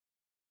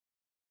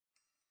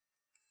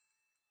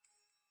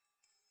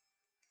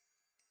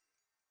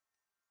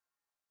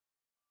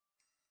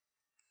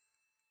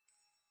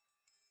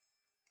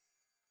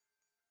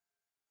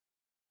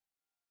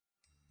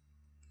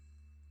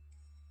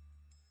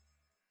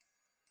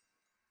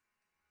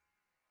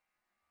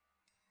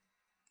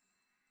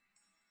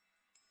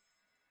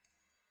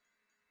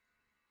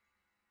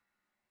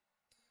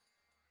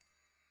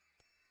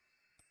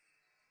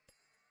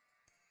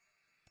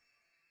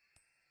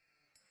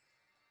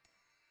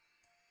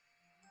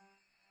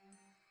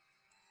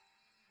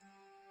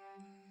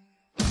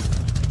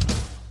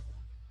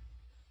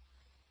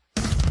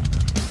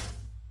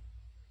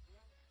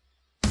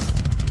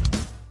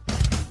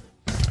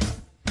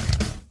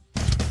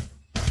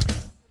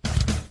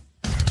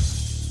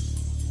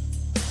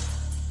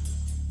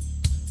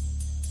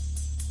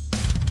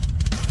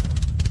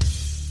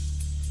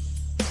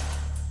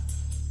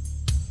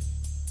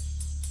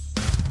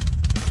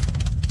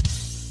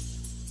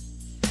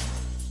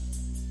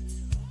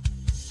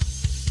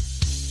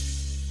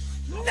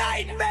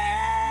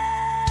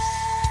nightmare.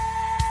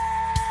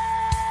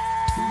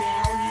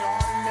 Now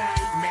your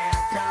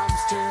nightmare comes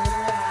to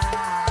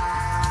life.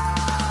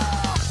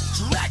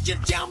 Drag you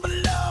down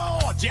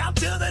below, down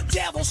to the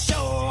devil's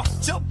shore,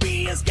 to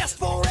be his guest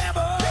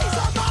forever. Peace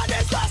of mind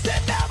is lost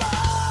and never.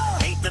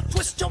 Hate to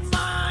twist your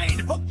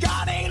mind, but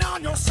God ain't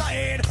on your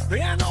side.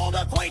 An old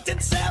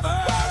acquaintance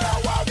severed. For the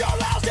world, you're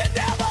lost and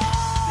never.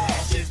 The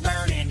ashes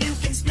burning, you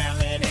can smell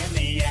it in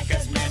the air,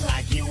 'cause men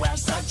like you have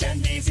such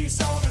an easy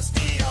soul to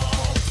steal.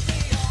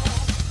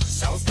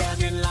 So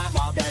stand in line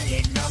while they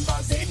hit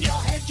numbers in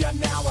your head. You're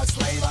now a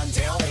slave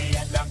until the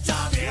end of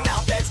time.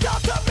 Nothing's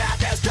got the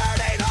madness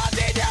turning on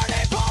the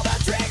dirty, pull the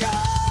trigger.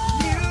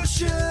 You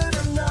should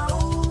have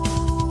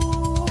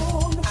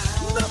known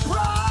the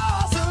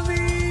price of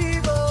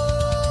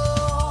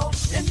evil,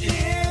 and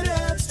it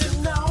hurts to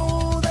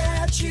know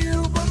that you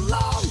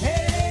belong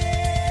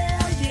here.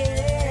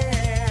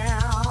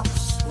 Yeah,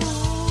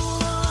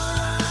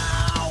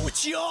 ooh,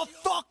 it's your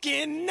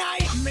fucking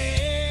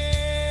nightmare.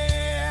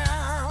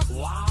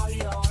 While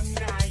your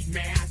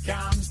nightmare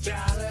comes to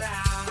life.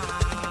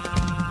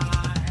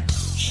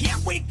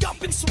 Can't wake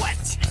up and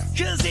sweat,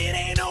 'cause it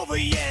ain't over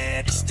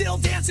yet. Still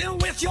dancing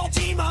with your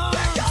demons,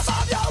 because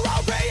of your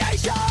own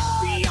creation.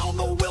 Beyond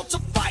the will to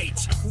fight,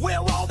 where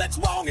all that's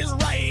wrong is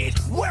right,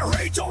 where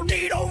hate don't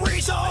need a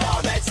reason,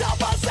 or it's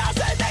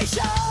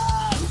self-assassination.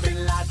 You've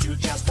been lied to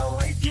just to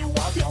rape you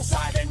of your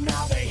side, and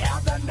now they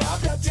have the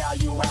nerve to tell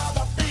you how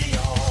to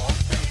feel.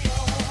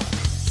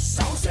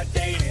 So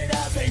sedated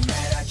as they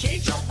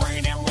medicate your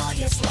brain, and while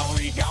you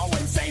slowly go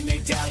insane, they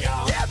tell you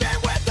live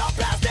in with the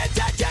best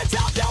intentions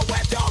of you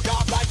with no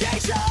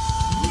complication.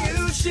 You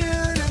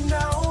should have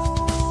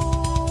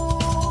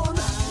known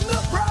the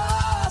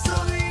price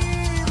of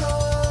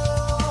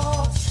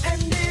evil,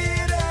 and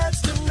it hurts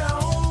to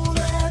know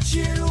that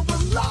you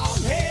belong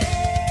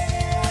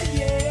here.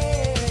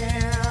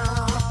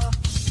 Yeah,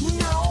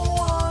 no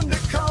one to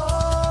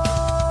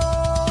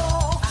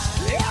call,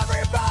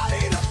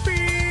 everybody to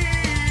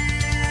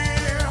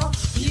feel.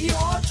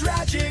 Your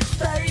tragic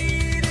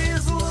fate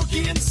is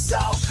looking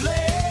so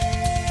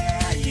clear.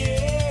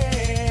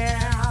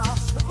 Yeah,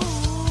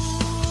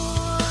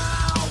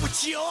 ooh,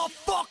 it's your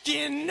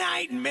fucking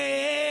nightmare.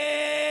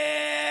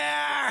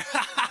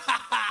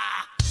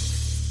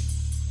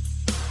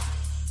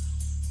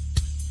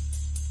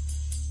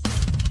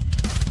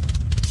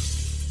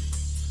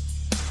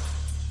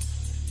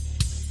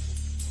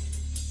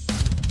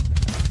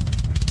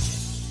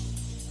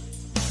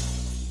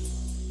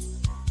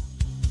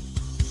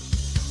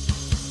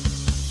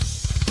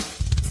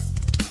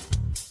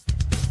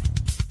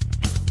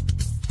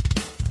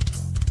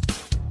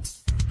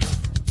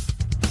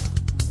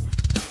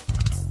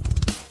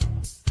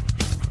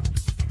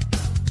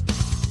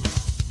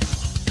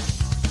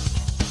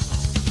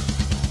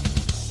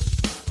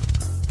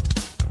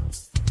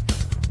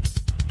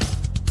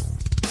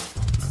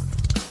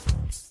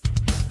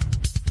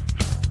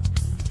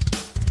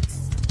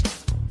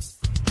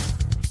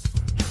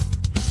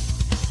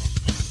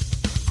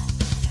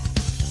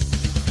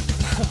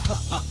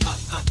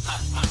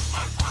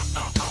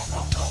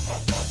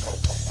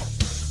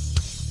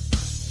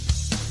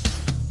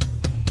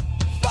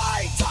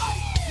 Fight,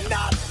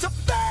 not to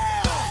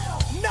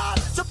fail, not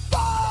to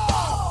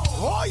fall,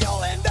 or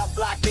you'll end up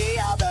like the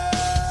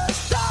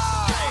others.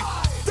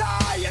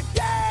 Die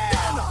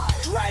again,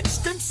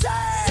 drenched in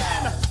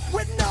sand,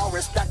 with no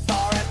respect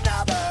for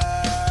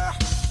another.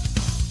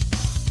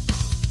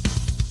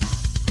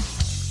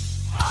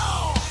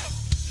 Oh.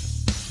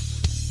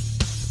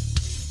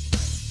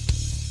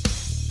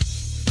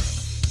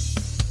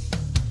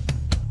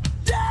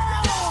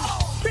 Down,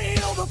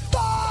 feel the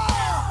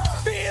fire,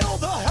 feel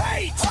the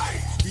hate.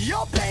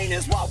 Your pain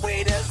is what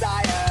we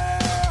desire.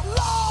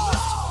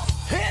 Lost,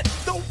 hit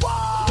the wall.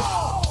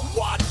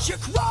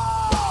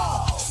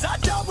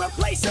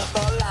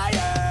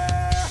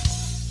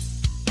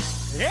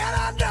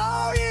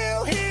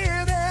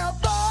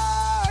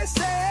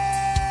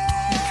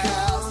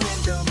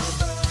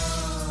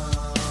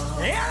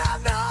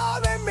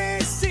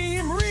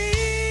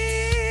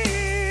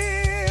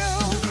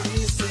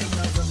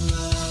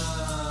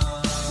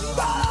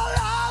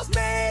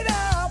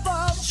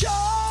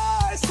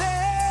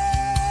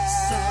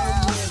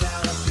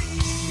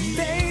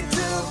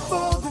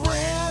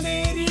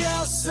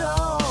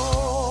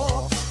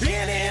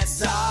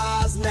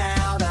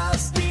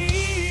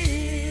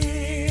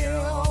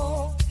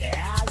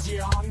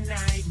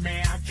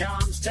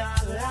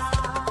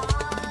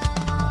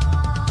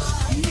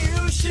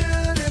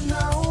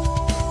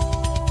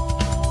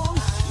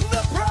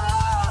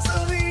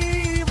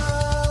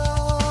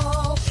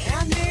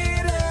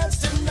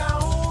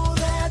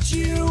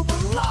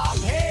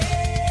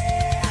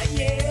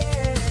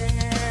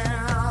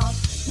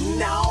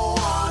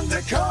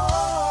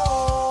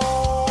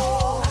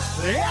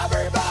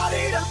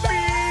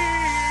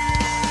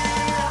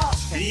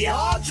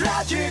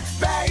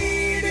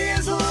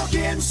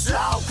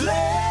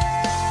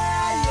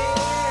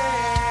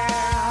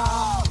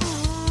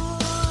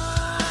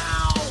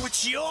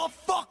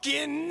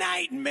 fucking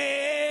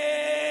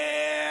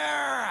nightmare.